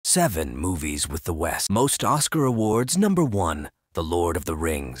7 movies with the West. Most Oscar awards. Number 1, The Lord of the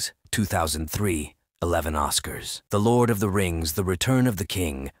Rings, 2003, 11 Oscars. The Lord of the Rings, The Return of the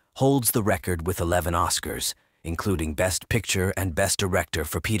King, holds the record with 11 Oscars, including Best Picture and Best Director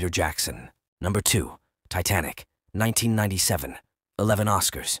for Peter Jackson. Number 2, Titanic, 1997, 11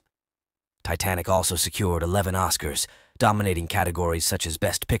 Oscars. Titanic also secured 11 Oscars, dominating categories such as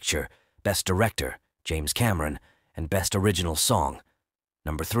Best Picture, Best Director, James Cameron, and Best Original Song.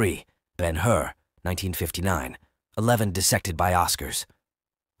 Number 3, Ben-Hur, 1959, 11 dissected by Oscars.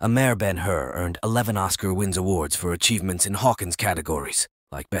 Amer Ben-Hur earned 11 Oscar wins awards for achievements in Hawkins categories,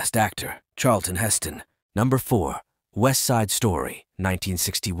 like Best Actor, Charlton Heston. Number 4, West Side Story,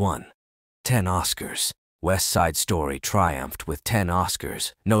 1961, 10 Oscars. West Side Story triumphed with 10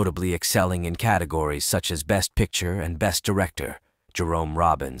 Oscars, notably excelling in categories such as Best Picture and Best Director, Jerome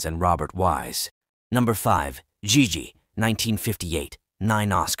Robbins and Robert Wise. Number 5, Gigi, 1958, 9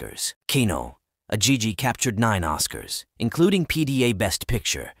 Oscars. Kino, a Gigi captured 9 Oscars, including PDA Best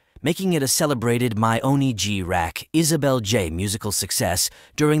Picture, making it a celebrated Maioni G. Rack Isabel J. musical success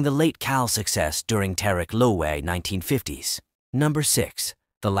during the late Cal success during Tarek Lowe 1950s. Number 6,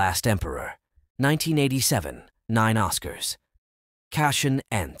 The Last Emperor, 1987, 9 Oscars. Cassian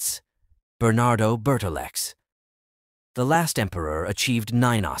Entz, Bernardo Bertollex. The Last Emperor achieved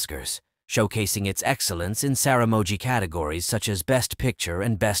 9 Oscars, showcasing its excellence in Saramoji categories such as Best Picture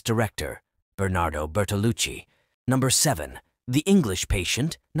and Best Director, Bernardo Bertolucci. Number 7, The English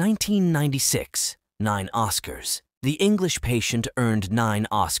Patient, 1996, 9 Oscars. The English Patient earned 9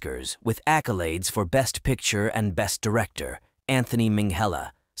 Oscars, with accolades for Best Picture and Best Director, Anthony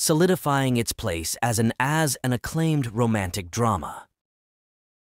Minghella, solidifying its place as an acclaimed romantic drama.